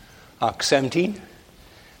Acts 17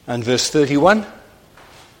 and verse 31.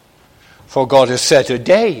 For God has set a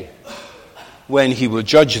day when he will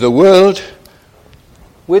judge the world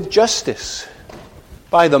with justice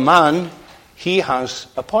by the man he has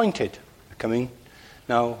appointed. Coming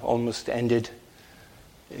now, almost ended,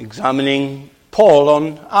 examining Paul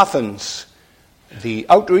on Athens, the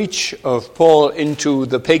outreach of Paul into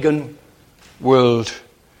the pagan world,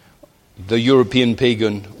 the European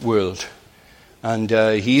pagan world. And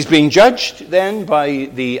he's being judged then by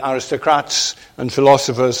the aristocrats and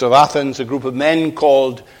philosophers of Athens, a group of men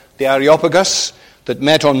called the Areopagus that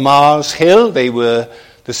met on Mars Hill. They were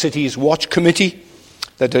the city's watch committee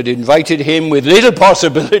that had invited him, with little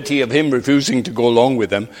possibility of him refusing to go along with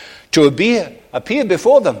them, to appear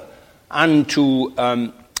before them and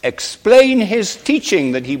to explain his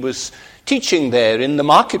teaching that he was teaching there in the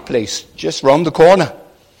marketplace just round the corner.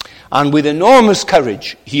 And with enormous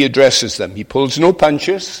courage, he addresses them. He pulls no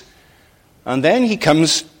punches. And then he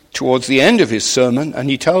comes towards the end of his sermon and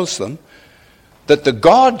he tells them that the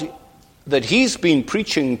God that he's been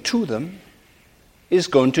preaching to them is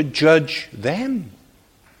going to judge them.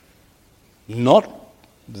 Not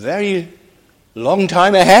very long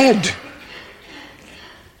time ahead.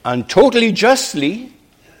 And totally justly.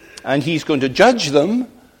 And he's going to judge them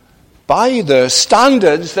by the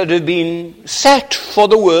standards that have been set for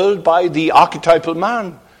the world by the archetypal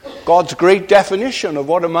man. God's great definition of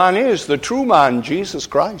what a man is, the true man, Jesus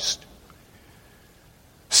Christ.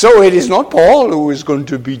 So it is not Paul who is going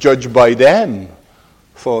to be judged by them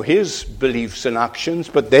for his beliefs and actions,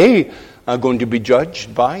 but they are going to be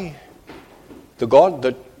judged by the God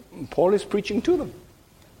that Paul is preaching to them.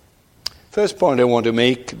 First point I want to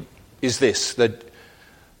make is this, that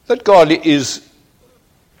God is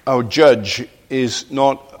our judge is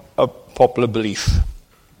not a popular belief.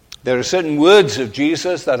 There are certain words of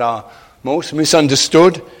Jesus that are most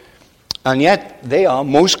misunderstood, and yet they are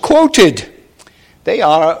most quoted. They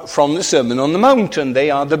are from the Sermon on the Mount, and they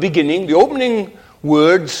are the opening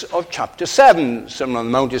words of chapter 7. Sermon on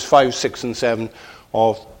the Mount is 5, 6, and 7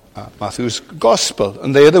 of Matthew's Gospel.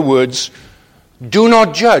 And they are the words, "Do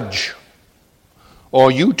not judge, or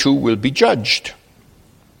you too will be judged."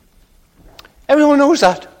 Everyone knows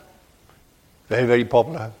that. Very, very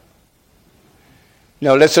popular.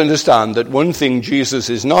 Now let's understand that one thing Jesus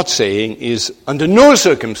is not saying is, under no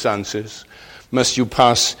circumstances must you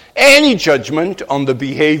pass any judgment on the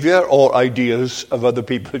behavior or ideas of other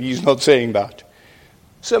people. He's not saying that.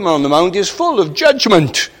 Sermon on the Mount is full of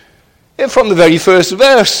judgment. From the very first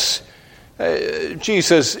verse,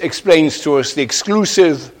 Jesus explains to us the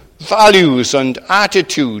exclusive values and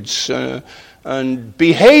attitudes and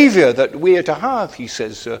behavior that we are to have. He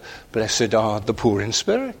says, blessed are the poor in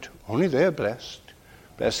spirit. Only they are blessed.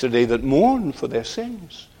 Blessed are they that mourn for their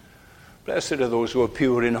sins. Blessed are those who are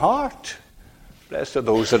pure in heart. Blessed are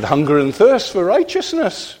those that hunger and thirst for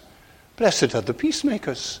righteousness. Blessed are the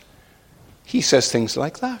peacemakers. He says things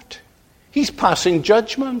like that. He's passing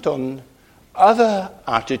judgment on other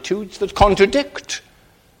attitudes that contradict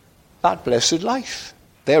that blessed life.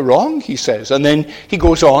 They're wrong, he says. And then he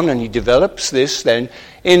goes on and he develops this then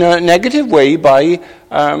in a negative way by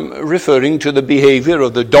referring to the behavior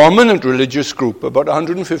of the dominant religious group. About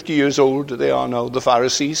 150 years old they are now, the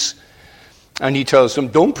Pharisees. And he tells them,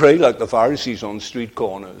 don't pray like the Pharisees on street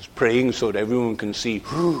corners, praying so that everyone can see,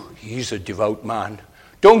 he's a devout man.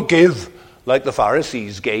 Don't give like the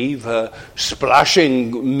Pharisees gave,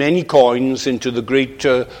 splashing many coins into the great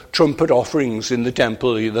trumpet offerings in the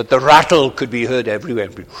temple, that the rattle could be heard everywhere.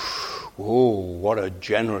 Oh, what a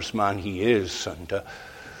generous man he is. And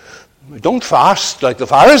don't fast like the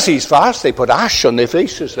Pharisees fast. They put ash on their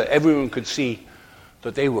faces that everyone could see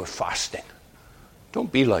that they were fasting.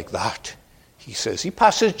 Don't be like that, he says. He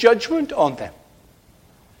passes judgment on them.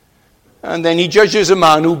 And then he judges a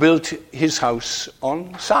man who built his house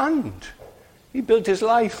on sand. He built his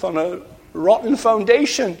life on a rotten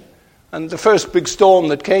foundation. And the first big storm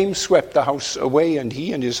that came swept the house away, and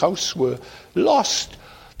he and his house were lost.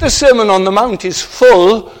 The Sermon on the Mount is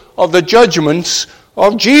full of the judgments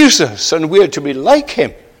of Jesus, and we're to be like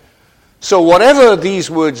him. So whatever these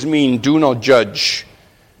words mean, do not judge,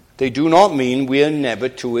 they do not mean we are never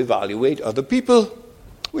to evaluate other people.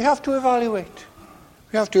 We have to evaluate.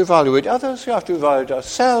 We have to evaluate others. We have to evaluate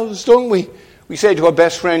ourselves, don't we? We say to our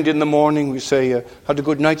best friend in the morning, we say, had a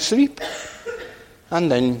good night's sleep? And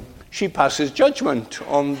then she passes judgment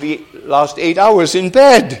on the last 8 hours in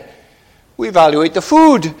bed. We evaluate the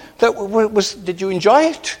food. Did you enjoy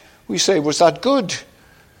it? We say, was that good?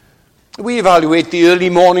 We evaluate the early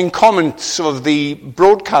morning comments of the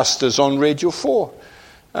broadcasters on Radio 4.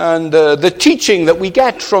 and the teaching that we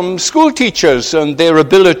get from school teachers and their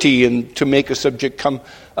ability to make a subject come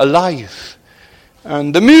alive.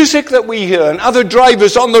 And the music that we hear, and other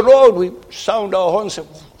drivers on the road, we sound our horn and say,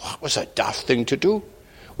 what was a daft thing to do?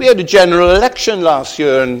 We had a general election last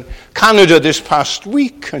year in Canada this past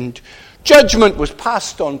week, and judgment was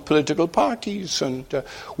passed on political parties, and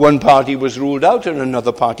one party was ruled out and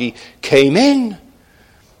another party came in.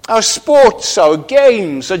 Our sports, our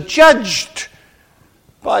games are judged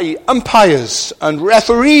by umpires and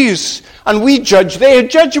referees, and we judge their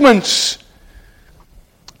judgments.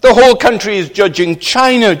 The whole country is judging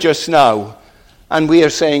China just now, and we are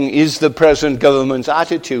saying, is the present government's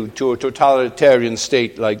attitude to a totalitarian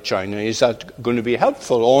state like China, is that going to be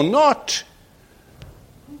helpful or not?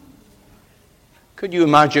 Could you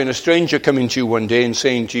imagine a stranger coming to you one day and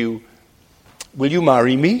saying to you, will you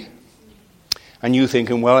marry me? And you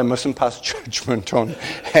thinking, well, I mustn't pass judgment on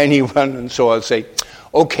anyone, and so I'll say,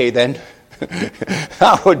 okay then.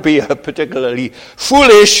 That would be a particularly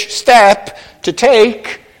foolish step to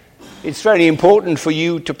take. It's very important for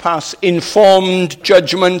you to pass informed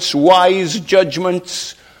judgments, wise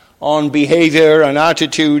judgments on behavior and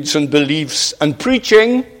attitudes and beliefs and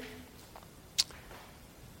preaching.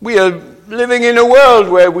 We are living in a world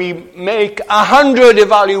where we make 100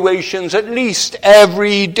 evaluations at least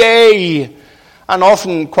every day, and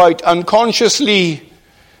often quite unconsciously.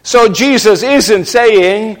 So Jesus isn't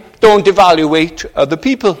saying, don't evaluate other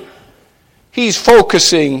people. He's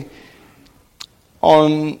focusing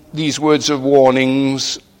on these words of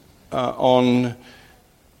warnings on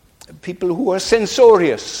people who are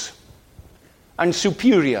censorious and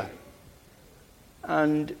superior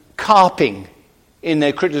and carping in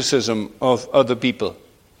their criticism of other people.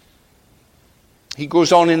 He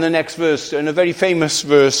goes on in the next verse, in a very famous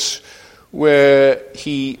verse, where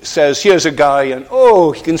he says, here's a guy, and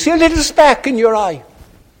he can see a little speck in your eye.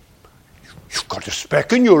 You've got a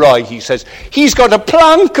speck in your eye, he says. He's got a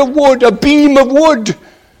plank of wood, a beam of wood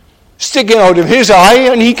sticking out of his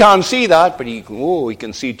eye, and he can't see that, but he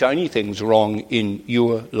can see tiny things wrong in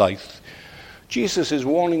your life. Jesus is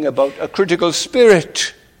warning about a critical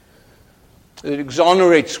spirit that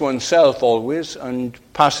exonerates oneself always and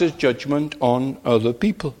passes judgment on other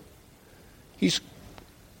people. He's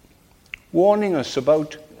warning us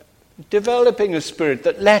about developing a spirit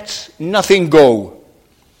that lets nothing go.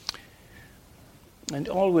 And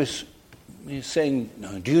always he's saying,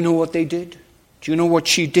 do you know what they did? Do you know what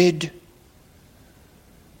she did?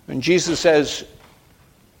 And Jesus says,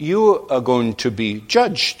 you are going to be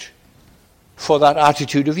judged for that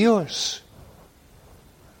attitude of yours.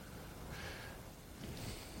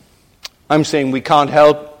 I'm saying we can't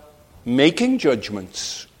help making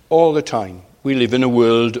judgments all the time. We live in a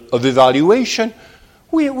world of evaluation.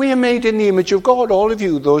 We are made in the image of God, all of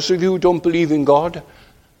you. Those of you who don't believe in God,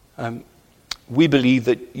 we believe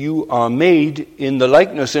that you are made in the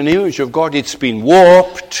likeness and image of God. It's been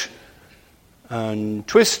warped and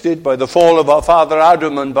twisted by the fall of our father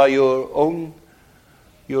Adam and by your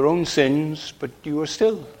own sins, but you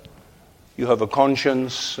have a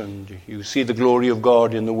conscience, and you see the glory of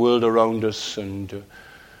God in the world around us, and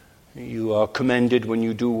you are commended when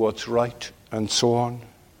you do what's right, and so on.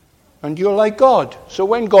 And you're like God. So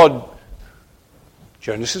when God,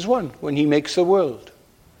 Genesis 1, when he makes the world,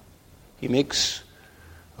 he makes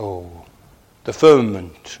the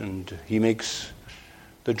firmament, and he makes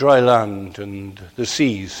the dry land and the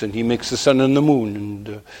seas, and he makes the sun and the moon,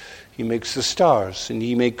 and he makes the stars, and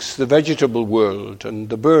he makes the vegetable world, and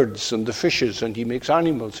the birds and the fishes, and he makes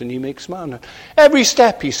animals, and he makes man. Every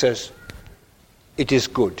step, he says, it is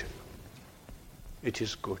good. It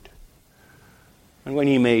is good. And when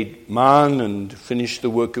he made man and finished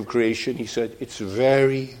the work of creation, he said, it's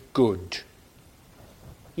very good.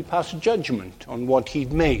 He passed judgment on what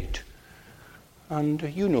he'd made. And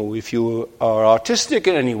if you are artistic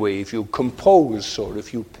in any way, if you compose, or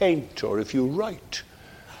if you paint, or if you write,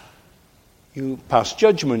 you pass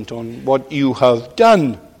judgment on what you have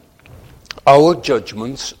done. Our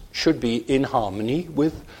judgments should be in harmony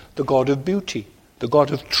with the God of beauty, the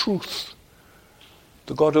God of truth,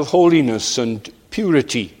 the God of holiness and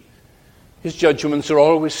purity. His judgments are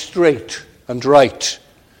always straight and right.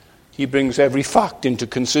 He brings every fact into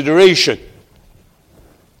consideration.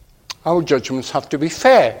 Our judgments have to be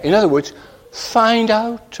fair. In other words, find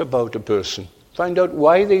out about a person. Find out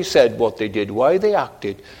why they said what they did, why they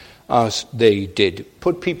acted as they did.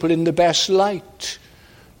 Put people in the best light.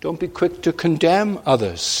 Don't be quick to condemn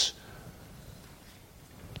others.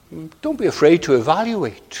 Don't be afraid to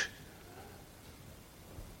evaluate.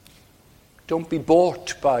 Don't be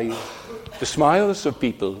bought by the smiles of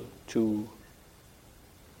people to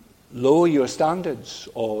lower your standards,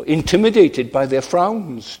 or intimidated by their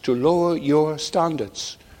frowns to lower your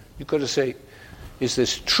standards. You've got to say, is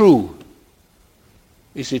this true?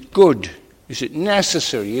 Is it good? Is it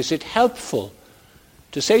necessary? Is it helpful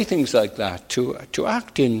to say things like that, to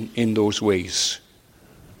act in those ways?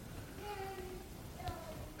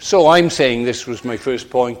 So I'm saying, this was my first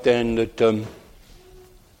point then, that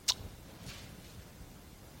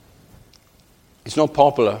it's not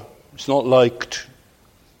popular, it's not liked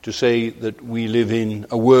to say that we live in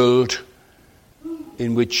a world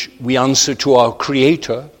in which we answer to our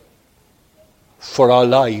Creator for our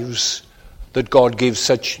lives, that God gives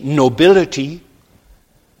such nobility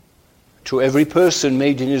to every person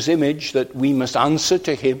made in His image that we must answer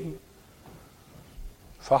to Him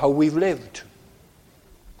for how we've lived.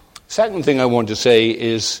 Second thing I want to say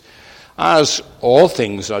is, as all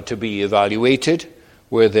things are to be evaluated,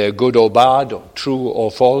 whether they're good or bad, or true or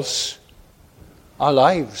false, our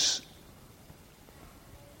lives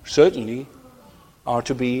certainly are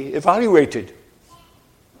to be evaluated.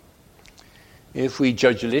 If we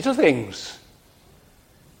judge little things,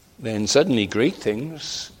 then suddenly great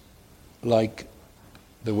things, like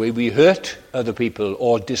the way we hurt other people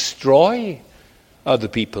or destroy other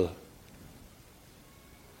people,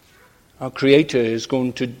 our Creator is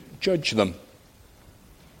going to judge them.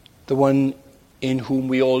 The one in whom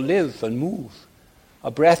we all live and move.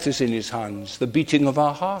 Our breath is in His hands, the beating of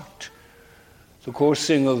our heart, the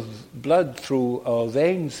coursing of blood through our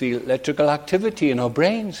veins, the electrical activity in our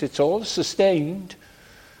brains. It's all sustained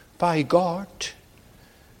by God.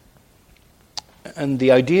 And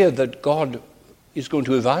the idea that God is going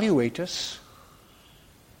to evaluate us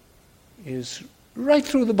is right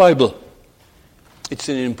through the Bible. It's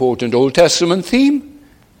an important Old Testament theme,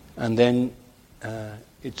 and then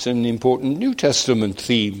it's an important New Testament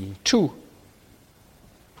theme too.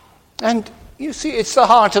 And you see, it's the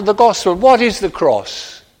heart of the gospel. What is the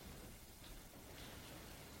cross?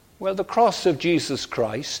 Well, the cross of Jesus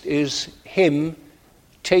Christ is Him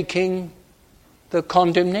taking the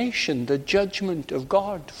condemnation, the judgment of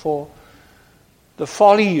God for the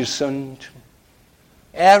follies and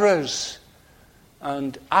errors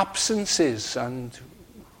and absences and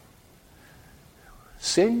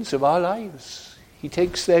sins of our lives. He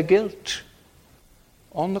takes their guilt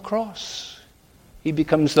on the cross. He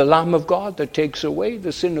becomes the Lamb of God that takes away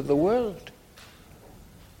the sin of the world.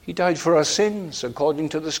 He died for our sins according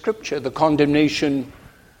to the Scripture. The condemnation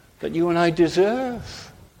that you and I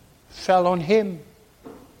deserve fell on Him.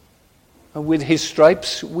 And with His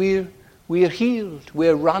stripes we're healed,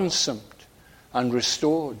 we're ransomed and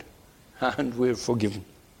restored, and we're forgiven.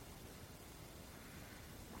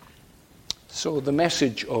 So the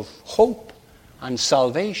message of hope and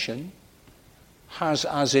salvation has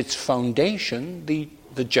as its foundation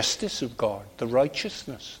the justice of God, the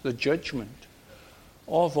righteousness, the judgment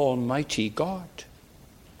of Almighty God.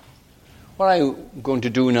 What I'm going to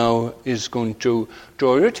do now is going to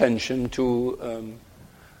draw your attention to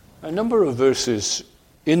a number of verses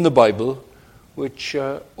in the Bible which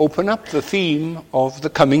open up the theme of the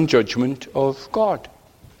coming judgment of God.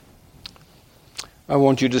 I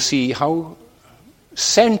want you to see how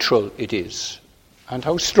central it is and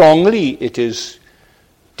how strongly it is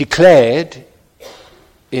declared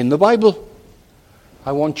in the Bible.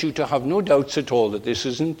 I want you to have no doubts at all that this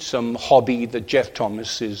isn't some hobby that Jeff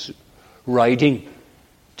Thomas is riding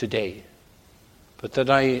today, but that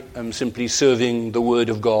I am simply serving the Word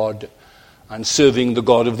of God and serving the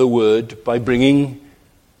God of the Word by bringing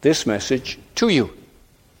this message to you.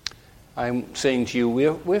 I'm saying to you,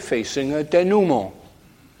 we're facing a denouement.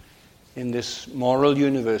 In this moral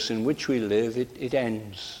universe in which we live, it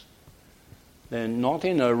ends. Then not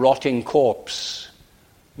in a rotting corpse,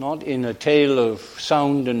 not in a tale of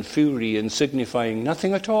sound and fury and signifying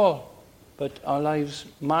nothing at all, but our lives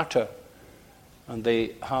matter. And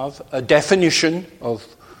they have a definition of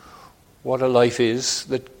what a life is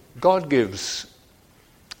that God gives.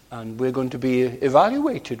 And we're going to be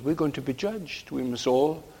evaluated. We're going to be judged. We must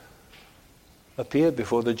all appear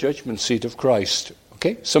before the judgment seat of Christ.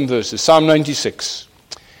 Okay, some verses. Psalm 96.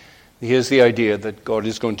 Here's the idea that God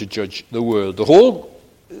is going to judge the world. The whole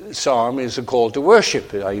psalm is a call to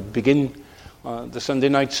worship. I begin the Sunday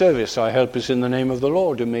night service. Our help is in the name of the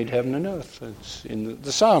Lord who made heaven and earth. It's in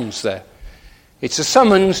the Psalms there. It's a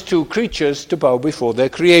summons to creatures to bow before their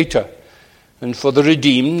Creator, and for the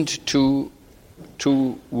redeemed to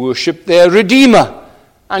worship their Redeemer.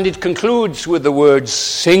 And it concludes with the words,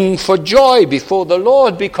 sing for joy before the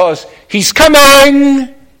Lord, because He's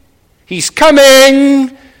coming. He's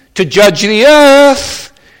coming to judge the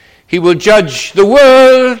earth. He will judge the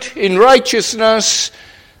world in righteousness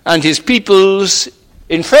and His peoples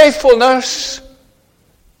in faithfulness.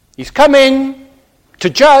 He's coming to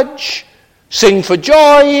judge. Sing for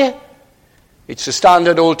joy. It's a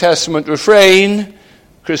standard Old Testament refrain.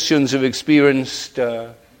 Christians have experienced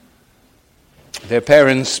their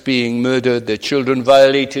parents being murdered, their children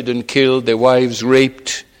violated and killed, their wives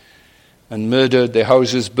raped and murdered, their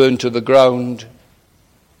houses burned to the ground.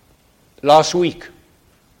 Last week,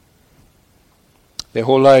 their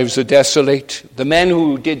whole lives are desolate. The men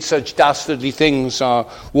who did such dastardly things are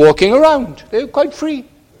walking around. They're quite free.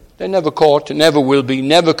 They're never caught, never will be,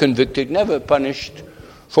 never convicted, never punished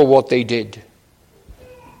for what they did.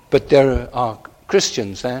 But there are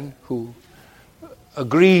Christians then who are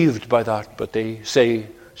grieved by that, but they say,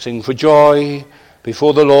 sing for joy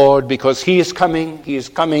before the Lord, because He is coming. He is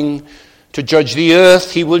coming to judge the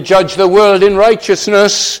earth. He will judge the world in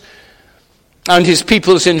righteousness and His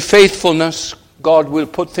peoples in faithfulness. God will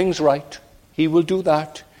put things right. He will do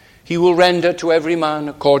that. He will render to every man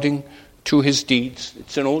according to his deeds.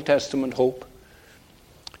 It's an Old Testament hope.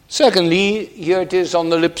 Secondly, here it is on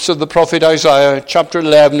the lips of the prophet Isaiah, chapter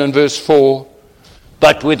 11 and verse 4.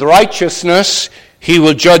 But with righteousness He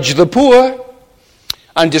will judge the poor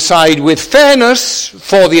and decide with fairness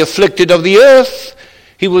for the afflicted of the earth.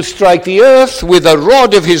 He will strike the earth with a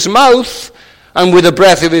rod of His mouth, and with the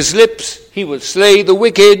breath of His lips He will slay the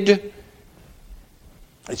wicked.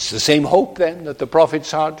 It's the same hope then that the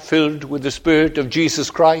prophets had, filled with the Spirit of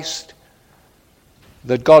Jesus Christ,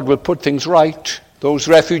 that God will put things right. Those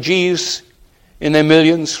refugees in their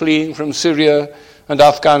millions fleeing from Syria and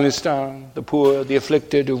Afghanistan, the poor, the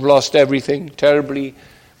afflicted who've lost everything, terribly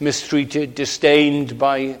mistreated, disdained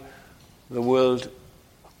by the world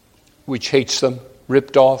which hates them,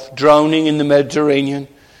 ripped off, drowning in the Mediterranean,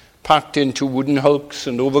 packed into wooden hulks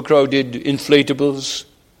and overcrowded inflatables.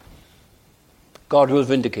 God will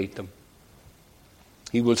vindicate them.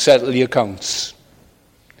 He will settle the accounts.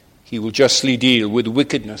 He will justly deal with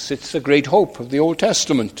wickedness. It's the great hope of the Old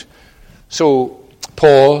Testament. So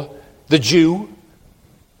Paul, the Jew,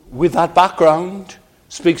 with that background,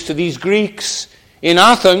 speaks to these Greeks in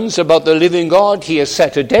Athens about the living God. He has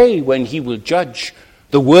set a day when He will judge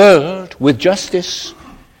the world with justice.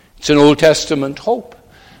 It's an Old Testament hope.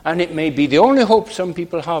 And it may be the only hope some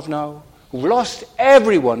people have now, who've lost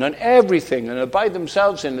everyone and everything and are by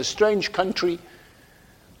themselves in a strange country,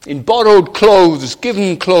 in borrowed clothes,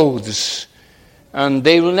 given clothes, and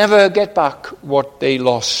they will never get back what they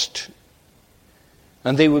lost.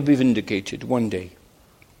 And they will be vindicated one day.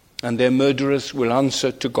 And their murderers will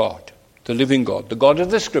answer to God, the living God, the God of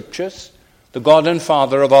the Scriptures, the God and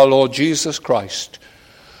Father of our Lord Jesus Christ.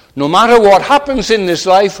 No matter what happens in this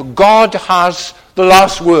life, God has the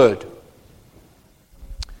last word.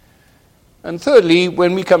 And thirdly,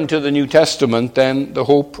 when we come to the New Testament, then the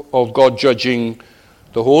hope of God judging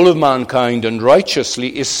the whole of mankind and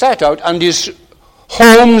righteously is set out and is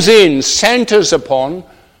homes in, centers upon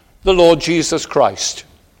the Lord Jesus Christ.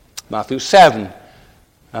 Matthew 7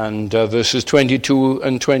 and verses 22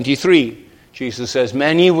 and 23. Jesus says,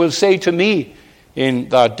 many will say to me in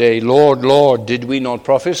that day, Lord, Lord, did we not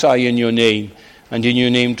prophesy in your name, and in your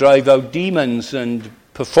name drive out demons and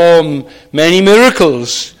perform many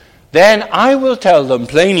miracles? Then I will tell them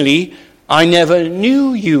plainly, I never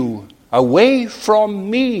knew you. Away from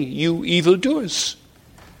me, you evildoers.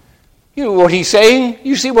 You know what He's saying?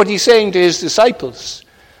 You see what He's saying to His disciples.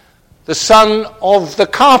 The son of the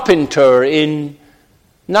carpenter in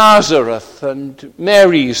Nazareth and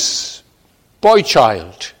Mary's boy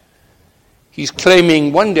child. He's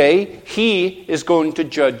claiming one day He is going to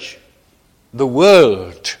judge the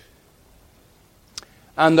world.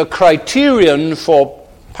 And the criterion for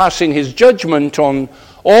passing His judgment on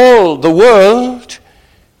all the world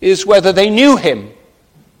is whether they knew Him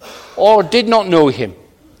or did not know Him.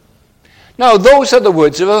 Now, those are the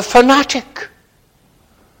words of a fanatic.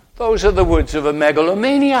 Those are the words of a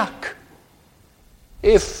megalomaniac,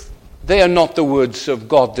 if they are not the words of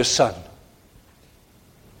God the Son.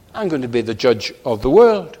 I'm going to be the judge of the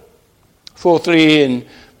world. Fourthly, in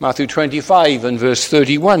Matthew 25 and verse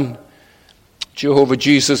 31, Jehovah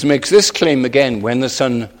Jesus makes this claim again: when the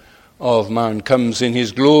Son of Man comes in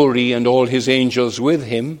His glory and all His angels with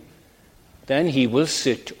Him, then He will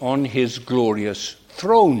sit on His glorious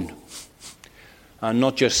throne. And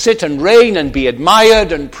not just sit and reign and be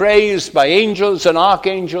admired and praised by angels and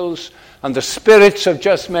archangels and the spirits of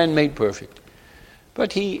just men made perfect,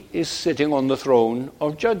 but He is sitting on the throne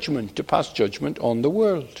of judgment to pass judgment on the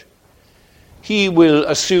world. He will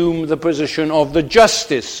assume the position of the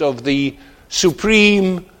justice of the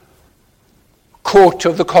supreme court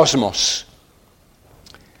of the cosmos.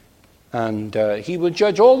 And He will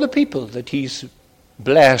judge all the people that He's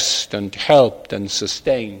blessed and helped and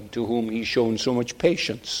sustained, to whom he's shown so much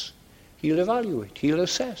patience. He'll evaluate, he'll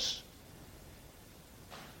assess.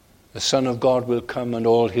 The Son of God will come and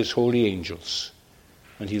all his holy angels,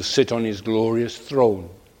 and he'll sit on his glorious throne.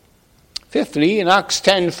 Fifthly, in Acts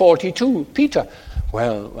 10:42, Peter.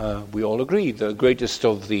 Well, we all agree the greatest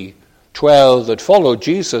of the 12 that followed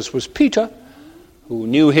Jesus was Peter, who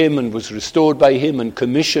knew him and was restored by him and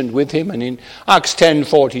commissioned with him. And in Acts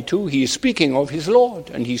 10:42, he is speaking of his Lord,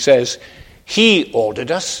 and he says, he ordered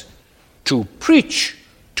us to preach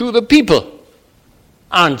to the people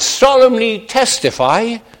and solemnly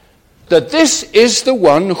testify that this is the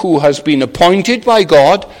one who has been appointed by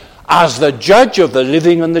God as the judge of the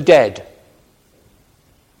living and the dead.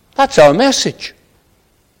 That's our message.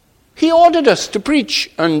 He ordered us to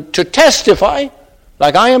preach and to testify,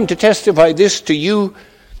 like I am to testify this to you,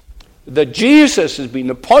 that Jesus has been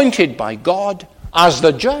appointed by God as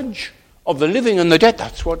the judge of the living and the dead.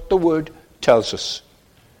 That's what the word tells us.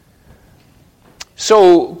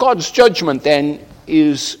 So God's judgment then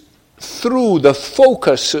is through the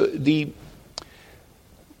focus, the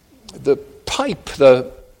pipe,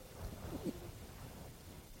 the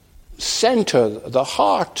center, the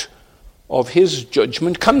heart of his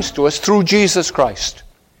judgment comes to us through Jesus Christ.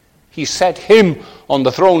 He set him on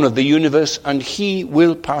the throne of the universe, and he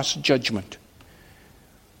will pass judgment.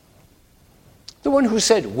 The one who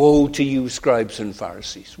said, woe to you, scribes and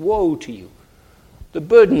Pharisees, woe to you. The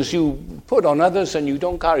burdens you put on others and you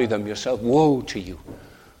don't carry them yourself, woe to you.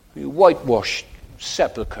 You whitewashed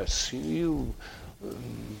sepulchres, you're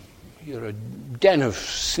a den of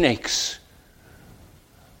snakes.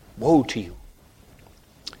 Woe to you.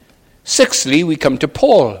 Sixthly, we come to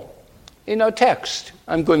Paul in our text.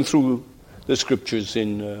 I'm going through the scriptures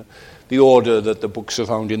in the order that the books are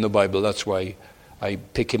found in the Bible. That's why I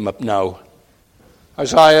pick him up now.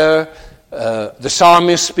 Isaiah, the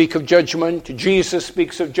psalmists speak of judgment. Jesus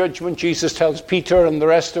speaks of judgment. Jesus tells Peter and the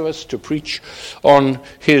rest of us to preach on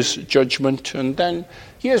his judgment. And then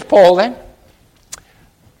here's Paul then.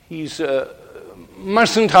 He's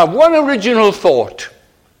mustn't have one original thought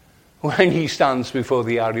when he stands before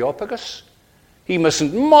the Areopagus. He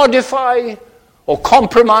mustn't modify or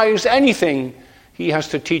compromise anything. He has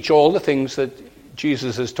to teach all the things that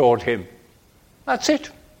Jesus has taught him. That's it.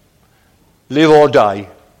 Live or die.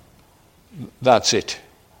 That's it.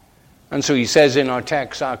 And so he says in our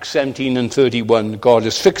text, Acts 17:31, God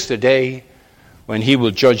has fixed a day when he will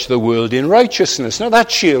judge the world in righteousness. Now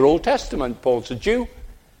that's sheer Old Testament. Paul's a Jew.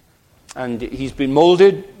 And he's been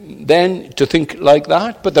molded then to think like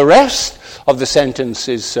that. But the rest of the sentence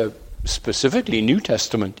is specifically New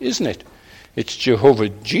Testament, isn't it? It's Jehovah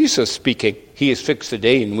Jesus speaking. He has fixed a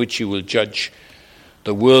day in which he will judge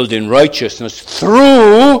the world in righteousness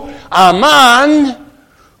through a man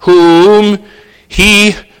whom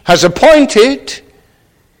he has appointed.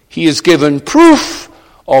 He has given proof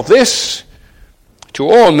of this to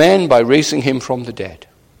all men by raising him from the dead.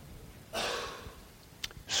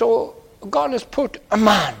 So God has put a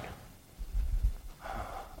man,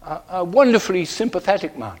 a wonderfully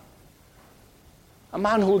sympathetic man, a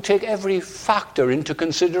man who will take every factor into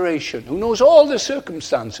consideration, who knows all the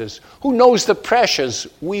circumstances, who knows the pressures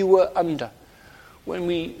we were under when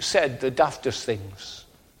we said the daftest things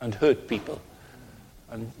and hurt people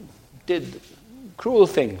and did cruel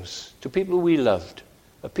things to people we loved,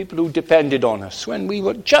 the people who depended on us, when we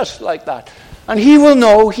were just like that. And he will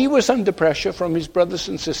know he was under pressure from his brothers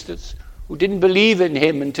and sisters who didn't believe in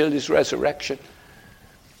him until his resurrection.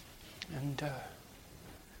 And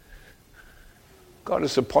God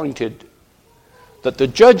has appointed that the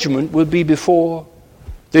judgment will be before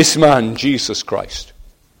this man, Jesus Christ.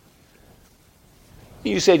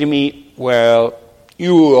 You say to me, well,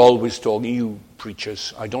 you are always talking, you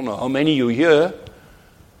preachers, I don't know how many you hear.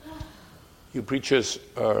 You preachers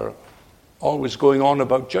are always going on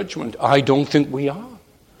about judgment. I don't think we are.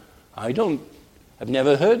 I've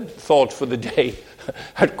never heard Thought for the Day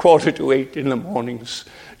at 7:45 in the mornings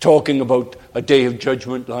talking about a day of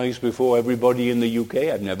judgment lies before everybody in the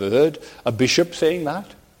UK. I've never heard a bishop saying that.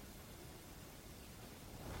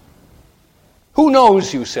 Who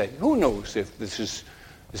knows, you say? Who knows if this is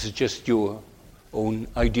just your own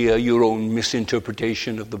idea, your own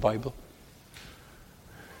misinterpretation of the Bible?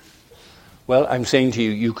 Well, I'm saying to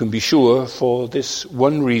you, you can be sure for this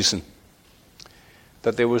one reason,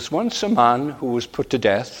 that there was once a man who was put to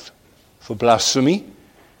death for blasphemy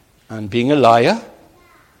and being a liar,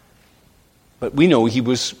 but we know he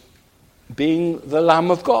was being the Lamb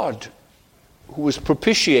of God, who was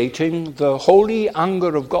propitiating the holy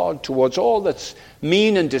anger of God towards all that's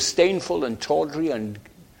mean and disdainful and tawdry and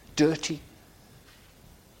dirty.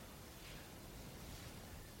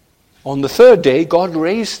 On the third day, God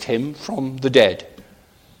raised him from the dead.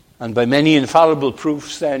 And by many infallible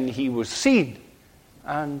proofs, then he was seen,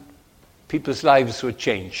 and people's lives were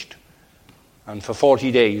changed. And for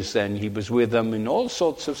 40 days, then he was with them in all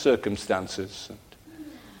sorts of circumstances. And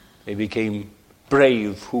they became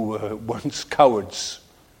brave who were once cowards.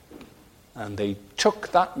 And they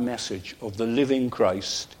took that message of the living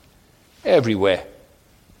Christ everywhere.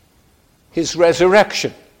 His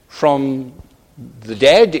resurrection from the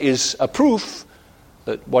dead is a proof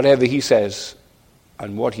that whatever he says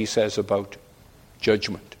and what he says about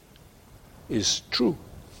judgment is true.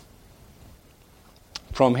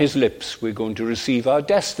 From his lips we're going to receive our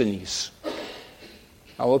destinies,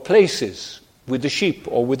 our places with the sheep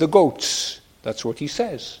or with the goats. That's what he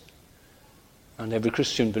says. And every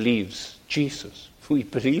Christian believes Jesus. We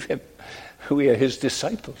believe him. We are his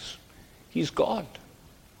disciples. He's God.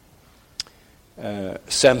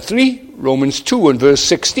 Psalm 3, Romans 2 and verse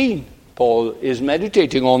 16. Paul is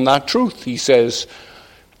meditating on that truth. He says,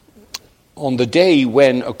 on the day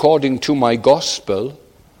when, according to my gospel,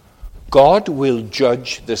 God will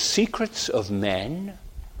judge the secrets of men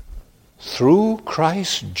through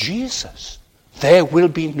Christ Jesus. There will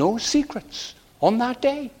be no secrets on that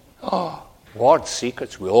day. Oh, what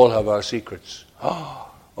secrets? We all have our secrets.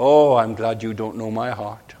 Oh, I'm glad you don't know my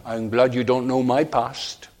heart. I'm glad you don't know my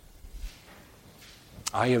past.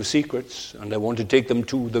 I have secrets, and I want to take them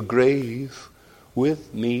to the grave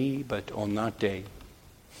with me, but on that day,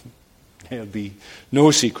 there'll be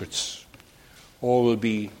no secrets. All will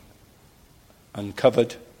be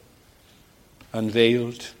uncovered,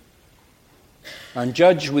 unveiled, and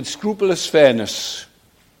judged with scrupulous fairness.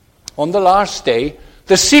 On the last day,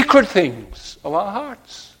 the secret things of our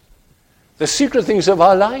hearts, the secret things of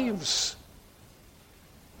our lives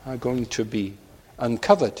are going to be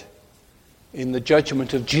uncovered in the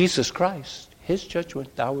judgment of Jesus Christ, his judgment,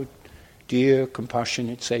 our dear,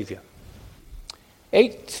 compassionate Savior.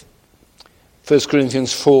 8, 1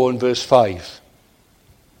 Corinthians 4 and verse 5.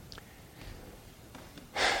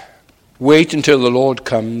 Wait until the Lord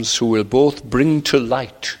comes, who will both bring to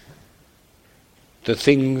light the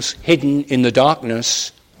things hidden in the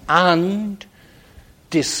darkness and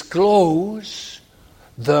disclose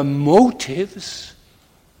the motives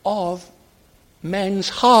of men's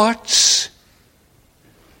hearts.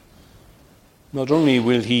 Not only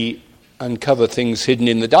will he uncover things hidden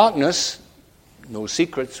in the darkness, no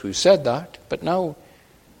secrets, we've said that, but now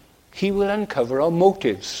he will uncover our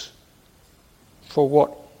motives for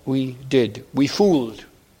what we did. We fooled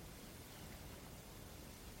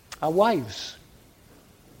our wives,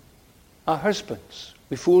 our husbands.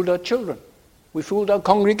 We fooled our children. We fooled our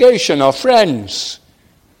congregation, our friends.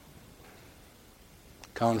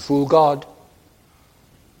 Can't fool God.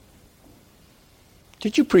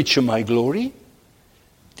 Did you preach for my glory?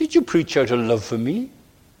 Did you preach out of love for me?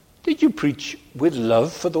 Did you preach with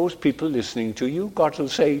love for those people listening to you? God will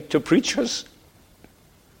say to preachers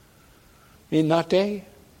in that day.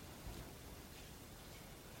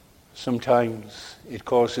 Sometimes it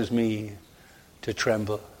causes me to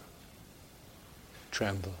tremble.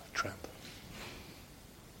 Tremble, tremble.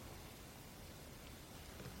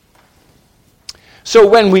 So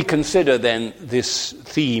when we consider then this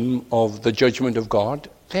theme of the judgment of God,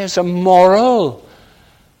 there's a moral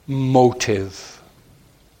motive.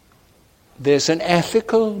 There's an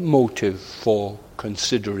ethical motive for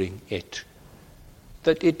considering it.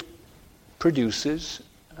 That it produces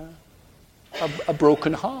a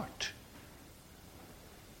broken heart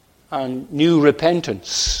and new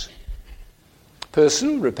repentance,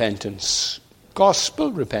 personal repentance,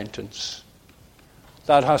 gospel repentance.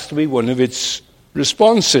 That has to be one of its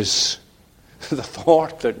responses. The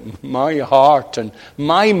thought that my heart and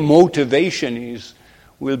my motivation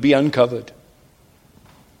will be uncovered.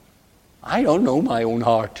 I don't know my own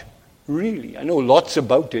heart, really. I know lots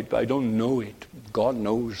about it, but I don't know it. God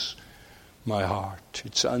knows my heart.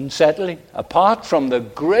 It's unsettling. Apart from the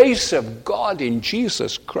grace of God in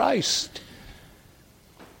Jesus Christ,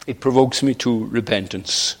 it provokes me to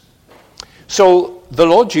repentance. So the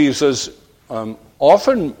Lord Jesus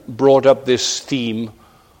often brought up this theme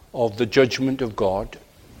of the judgment of God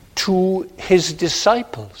to his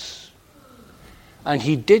disciples. And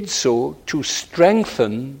he did so to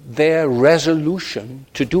strengthen their resolution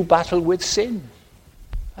to do battle with sin.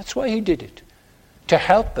 That's why he did it. To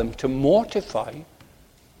help them to mortify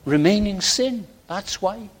remaining sin. That's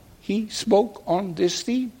why he spoke on this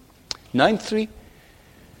theme. 9:3.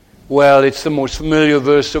 Well, it's the most familiar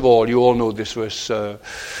verse of all. You all know this verse.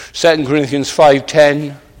 2 Corinthians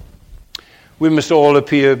 5:10. We must all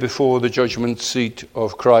appear before the judgment seat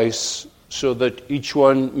of Christ, so that each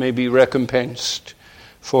one may be recompensed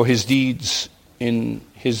for his deeds in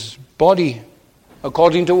his body,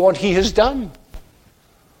 according to what he has done,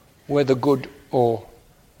 whether good or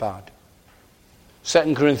bad.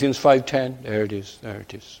 2 Corinthians 5:10, there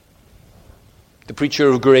it is. The preacher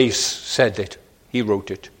of grace said it. He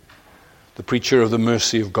wrote it. The preacher of the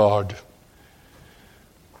mercy of God.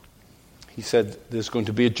 He said there's going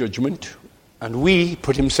to be a judgment, and we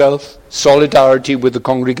put himself, solidarity with the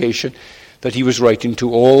congregation that he was writing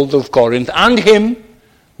to all of Corinth, and him,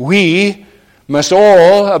 we must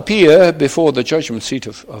all appear before the judgment seat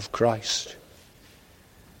of Christ.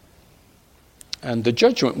 And the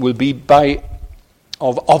judgment will be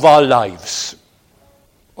of our lives,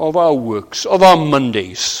 of our works, of our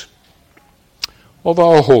Mondays, of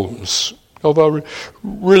our homes, of our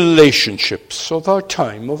relationships, of our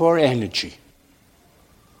time, of our energy.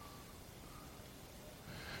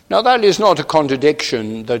 Now that is not a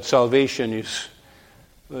contradiction that salvation is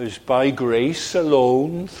by grace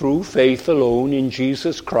alone, through faith alone, in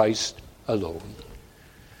Jesus Christ alone.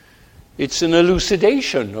 It's an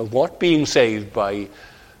elucidation of what being saved by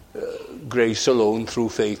grace alone, through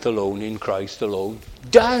faith alone, in Christ alone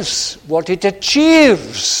does, what it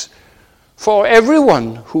achieves for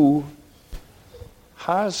everyone who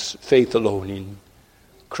has faith alone in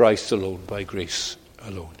Christ alone, by grace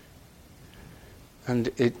alone. And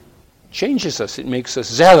it changes us, it makes us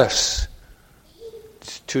zealous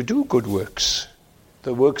to do good works,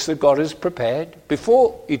 the works that God has prepared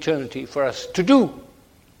before eternity for us to do.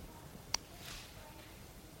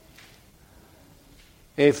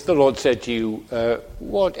 If the Lord said to you,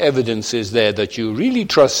 what evidence is there that you really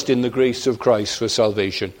trust in the grace of Christ for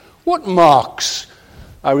salvation? What marks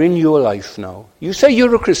are in your life now? You say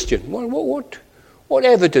you're a Christian. What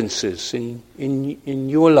evidences in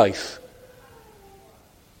your life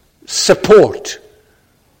support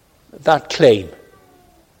that claim?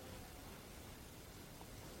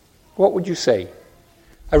 What would you say?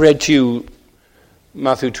 I read to you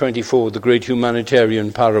Matthew 24, the great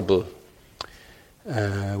humanitarian parable,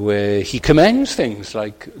 where he commends things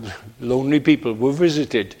like lonely people were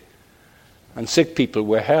visited, and sick people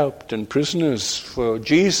were helped, and prisoners for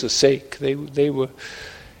Jesus' sake, they were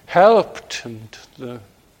helped, and they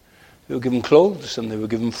were given clothes and they were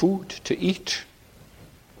given food to eat.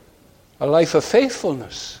 A life of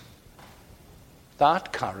faithfulness.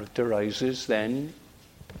 That characterizes then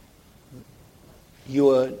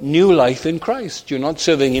your new life in Christ. You're not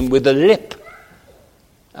serving him with the lip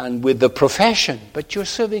and with the profession, but you're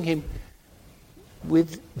serving him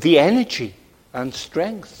with the energy and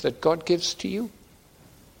strength that God gives to you.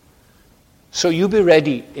 So you be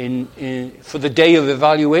ready for the day of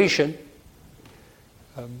evaluation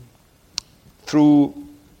through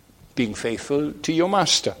being faithful to your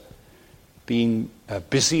master, being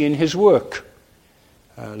busy in his work,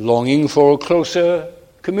 longing for closer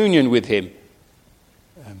communion with him,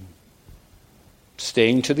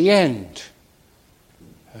 staying to the end.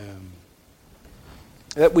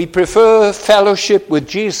 That we prefer fellowship with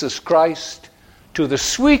Jesus Christ to the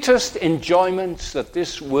sweetest enjoyments that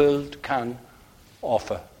this world can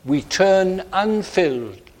offer. We turn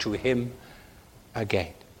unfilled to him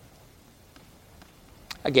again.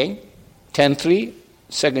 Again, 10:3,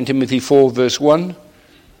 2 Timothy 4 verse 1.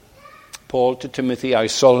 Paul to Timothy, I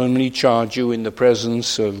solemnly charge you in the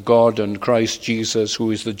presence of God and Christ Jesus,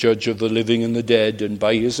 who is the judge of the living and the dead, and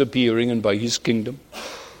by his appearing and by his kingdom.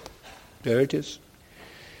 There it is.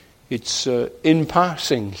 It's in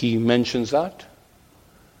passing he mentions that.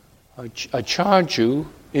 I charge you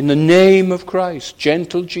in the name of Christ,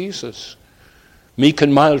 gentle Jesus, meek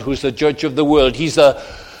and mild, who's the judge of the world. He's the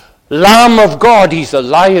Lamb of God. He's the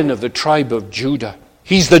Lion of the tribe of Judah.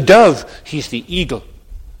 He's the dove. He's the eagle.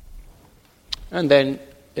 And then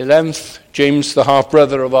 11th, James, the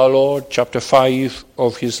half-brother of our Lord, chapter 5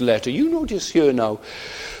 of his letter. You notice here now,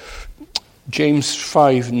 James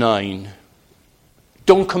 5:9.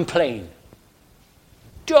 Don't complain.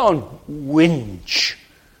 Don't whinge.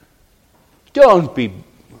 Don't be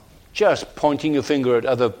just pointing your finger at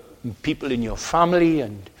other people in your family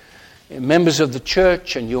and members of the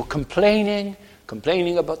church, and you're complaining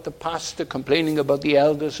about the pastor, complaining about the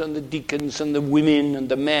elders and the deacons and the women and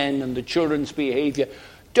the men and the children's behavior.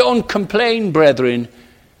 Don't complain, brethren,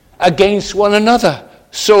 against one another,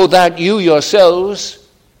 so that you yourselves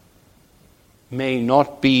may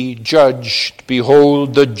not be judged.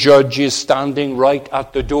 Behold, the judge is standing right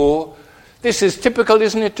at the door. This is typical,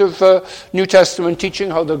 isn't it, of New Testament teaching,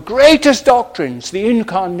 how the greatest doctrines, the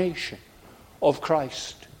incarnation of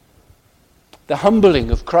Christ, the humbling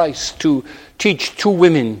of Christ to teach two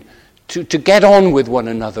women to get on with one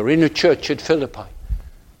another in a church at Philippi,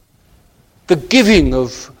 the giving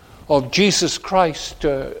of of Jesus Christ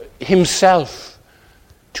himself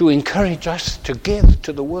to encourage us to give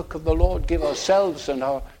to the work of the Lord, give ourselves and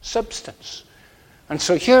our substance. And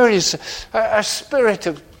so here is a spirit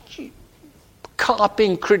of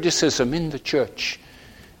carping criticism in the church.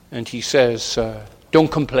 And he says, don't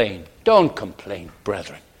complain,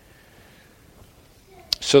 brethren,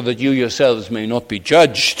 so that you yourselves may not be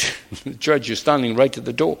judged. The judge is standing right at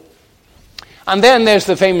the door. And then there's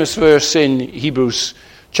the famous verse in Hebrews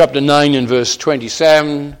chapter 9 and verse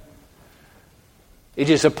 27. It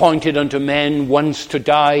is appointed unto men once to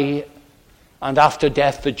die, and after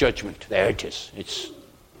death the judgment. There it is.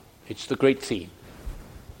 It's the great theme,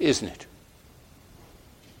 isn't it?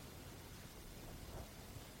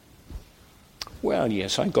 Well,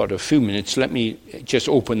 yes, I've got a few minutes. Let me just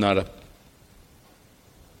open that up.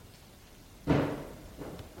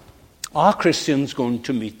 Are Christians going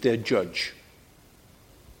to meet their judge?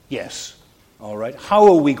 Yes. All right. How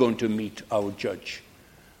are we going to meet our judge?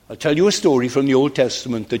 I'll tell you a story from the Old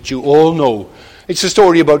Testament that you all know. It's a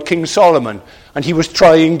story about King Solomon, and he was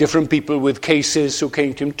trying different people with cases who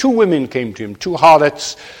came to him. 2 women came to him, 2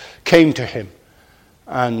 harlots came to him.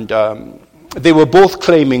 And they were both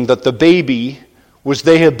claiming that the baby was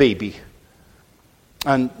their baby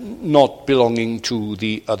and not belonging to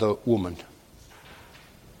the other woman.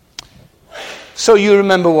 So you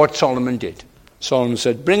remember what Solomon did. Solomon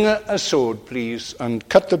said, bring a sword, please, and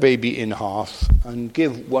cut the baby in half, and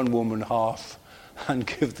give one woman half, and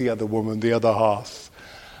give the other woman the other half.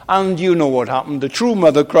 And you know what happened. The true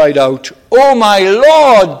mother cried out, oh my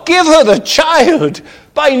Lord, give her the child.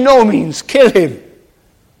 By no means kill him.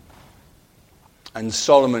 And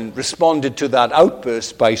Solomon responded to that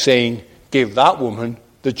outburst by saying, give that woman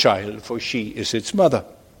the child, for she is its mother.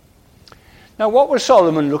 Now, what was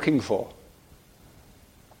Solomon looking for?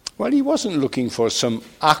 Well, he wasn't looking for some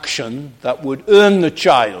action that would earn the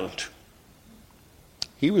child.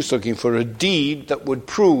 He was looking for a deed that would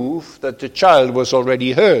prove that the child was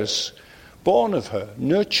already hers, born of her,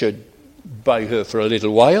 nurtured by her for a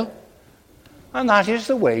little while. And that is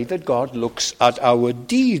the way that God looks at our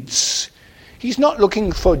deeds. He's not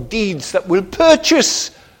looking for deeds that will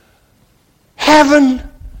purchase heaven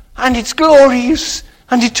and its glories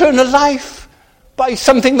and eternal life by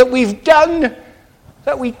something that we've done,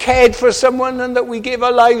 that we cared for someone and that we gave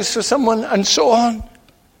our lives for someone and so on.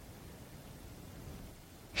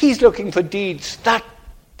 He's looking for deeds that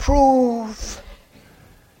prove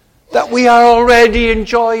that we are already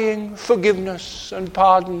enjoying forgiveness and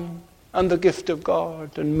pardon and the gift of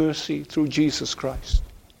God and mercy through Jesus Christ.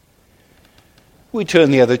 We turn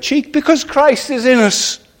the other cheek because Christ is in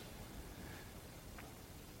us.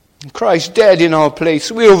 Christ dead in our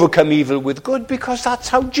place. We overcome evil with good because that's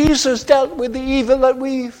how Jesus dealt with the evil that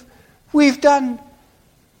we've done.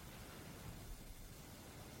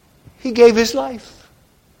 He gave his life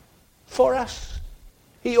for us.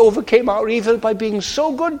 He overcame our evil by being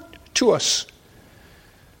so good to us.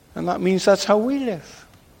 And that means that's how we live.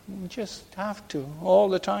 We just have to, all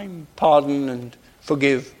the time, pardon and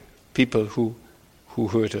forgive people who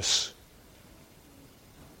hurt us.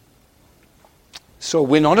 So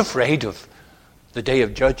we're not afraid of the day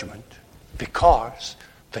of judgment because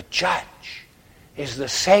the judge is the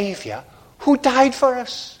Savior who died for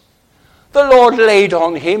us. The Lord laid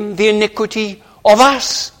on him the iniquity of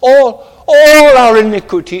us. All our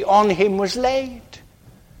iniquity on him was laid.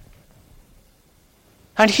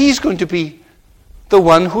 And he's going to be the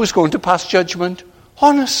one who's going to pass judgment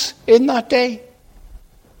on us in that day.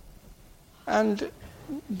 And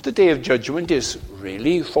the day of judgment is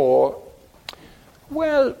really for,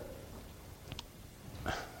 well,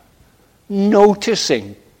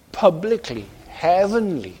 noticing publicly,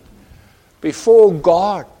 heavenly, before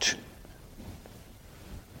God,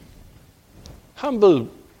 humble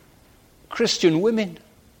Christian women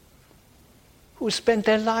who spent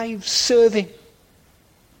their lives serving,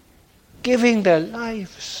 giving their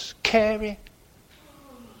lives, caring,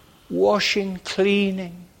 washing,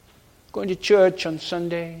 cleaning, going to church on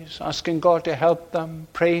Sundays, asking God to help them,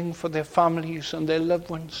 praying for their families and their loved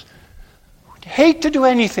ones, who'd hate to do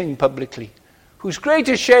anything publicly, whose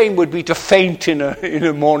greatest shame would be to faint in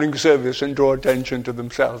a morning service and draw attention to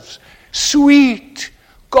themselves. Sweet,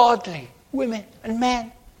 godly women and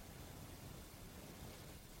men.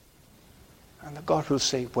 And the God will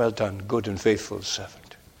say, well done, good and faithful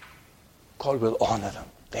servant. God will honor them.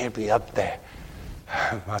 They'll be up there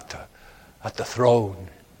at the throne.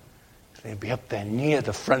 They'll be up there near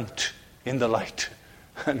the front in the light.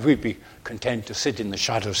 And we'd be content to sit in the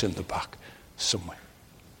shadows in the back somewhere.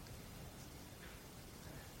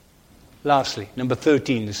 Lastly, number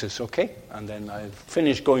 13, this is okay? And then I'll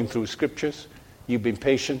finish going through scriptures. You've been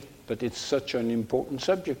patient. but it's such an important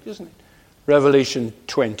subject, isn't it? Revelation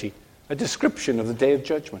 20, a description of the day of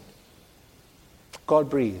judgment. God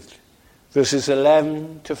breathed. Verses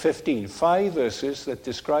 11 to 15, 5 verses that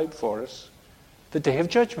describe for us the day of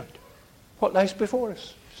judgment. What lies before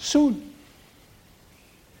us? Soon.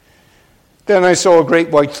 Then I saw a great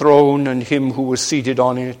white throne and him who was seated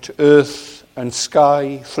on it. Earth and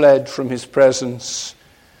sky fled from his presence,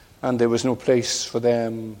 and there was no place for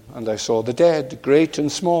them. And I saw the dead, great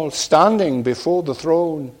and small, standing before the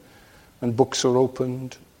throne, and books were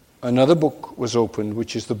opened. Another book was opened,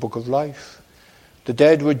 which is the book of life. The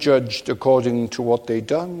dead were judged according to what they'd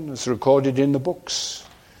done, as recorded in the books.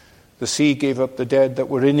 The sea gave up the dead that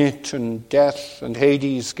were in it, and death and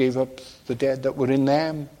Hades gave up the dead that were in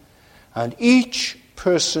them. And each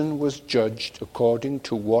person was judged according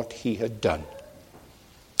to what he had done.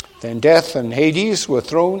 Then death and Hades were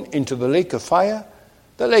thrown into the lake of fire.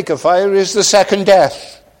 The lake of fire is the second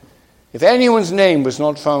death. If anyone's name was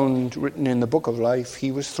not found written in the book of life,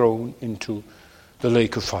 he was thrown into the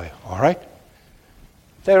lake of fire. All right?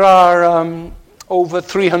 There are over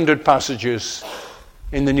 300 passages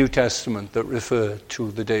in the New Testament that refer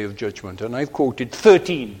to the day of judgment, and I've quoted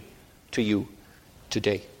 13 to you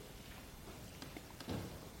today.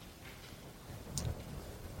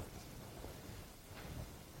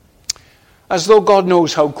 As though God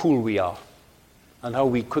knows how cool we are and how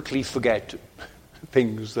we quickly forget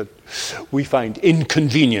things that we find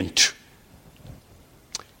inconvenient,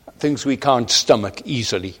 things we can't stomach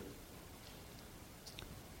easily.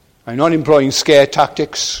 I'm not employing scare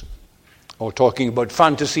tactics or talking about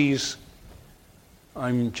fantasies.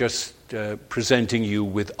 I'm just presenting you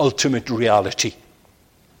with ultimate reality.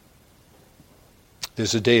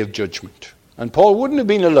 There's a day of judgment. And Paul wouldn't have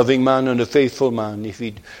been a loving man and a faithful man if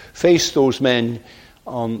he'd faced those men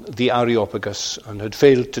on the Areopagus and had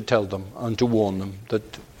failed to tell them and to warn them that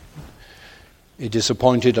it is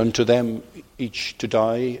appointed unto them each to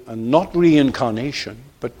die, and not reincarnation,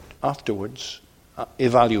 but afterwards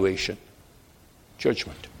evaluation,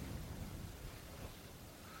 judgment.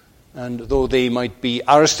 And though they might be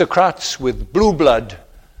aristocrats with blue blood,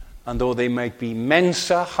 and though they might be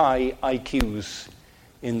Mensa high IQs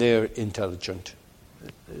in their intelligence,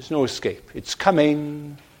 there's no escape. It's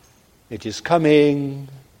coming. It is coming.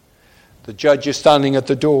 The judge is standing at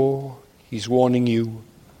the door. He's warning you.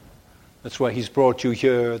 That's why he's brought you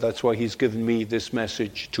here. That's why he's given me this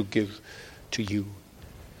message to give to you.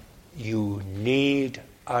 You need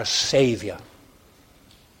a Savior.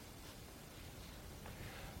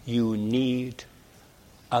 You need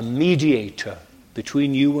a mediator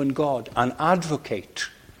between you and God, an advocate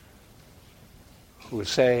who will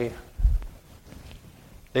say,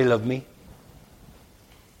 they love me.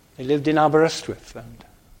 They lived in Aberystwyth and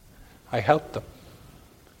I helped them.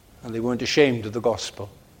 And they weren't ashamed of the gospel.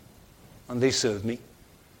 And they served me.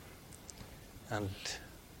 And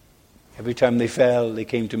every time they fell, they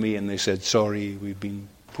came to me and they said, sorry, we've been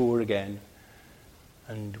poor again.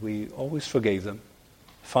 And we always forgave them.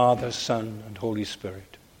 Father, Son, and Holy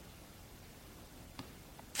Spirit.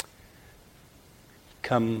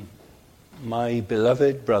 Come, my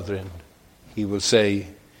beloved brethren, he will say,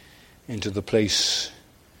 into the place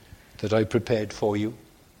that I prepared for you.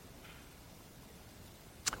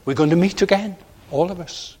 We're going to meet again, all of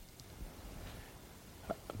us,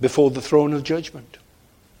 before the throne of judgment.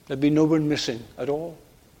 There'll be no one missing at all.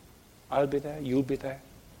 I'll be there, you'll be there.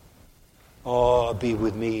 Oh, be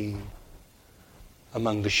with me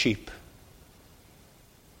among the sheep.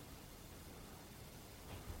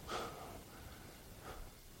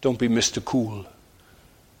 Don't be Mr. Cool.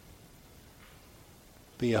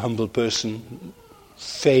 Be a humble person.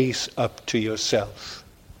 Face up to yourself.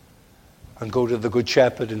 And go to the Good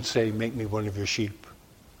Shepherd and say, make me one of your sheep.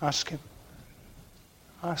 Ask him.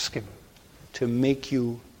 Ask him to make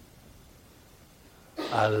you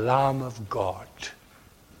a lamb of God.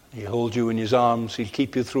 He'll hold you in his arms. He'll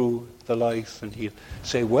keep you through the life. And he'll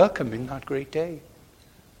say, welcome in that great day.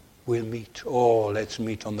 We'll meet. Oh, let's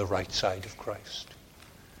meet on the right side of Christ.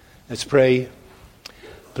 Let's pray.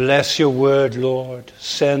 Bless your word, Lord.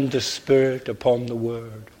 Send the Spirit upon the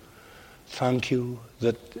word. Thank you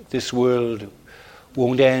that this world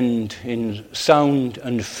won't end in sound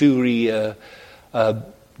and fury,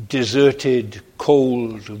 deserted,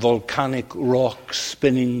 cold, volcanic rock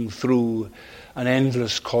spinning through an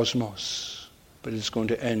endless cosmos. But it's going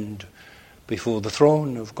to end before the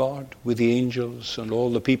throne of God with the angels and all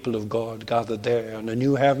the people of God gathered there, and a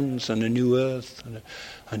new heavens and a new earth and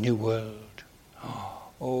a new world.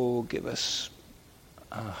 Oh, give us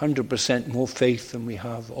 100% more faith than we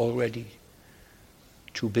have already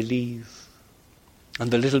to believe.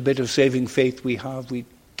 And the little bit of saving faith we have, we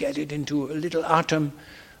get it into a little atom,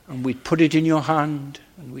 and we'd put it in your hand,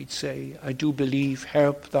 and we'd say, I do believe,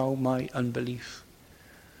 help thou my unbelief.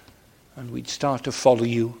 And we'd start to follow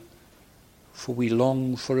you, for we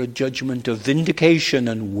long for a judgment of vindication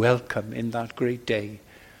and welcome in that great day,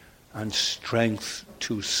 and strength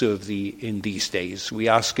to serve thee in these days. We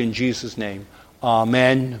ask in Jesus' name.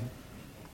 Amen.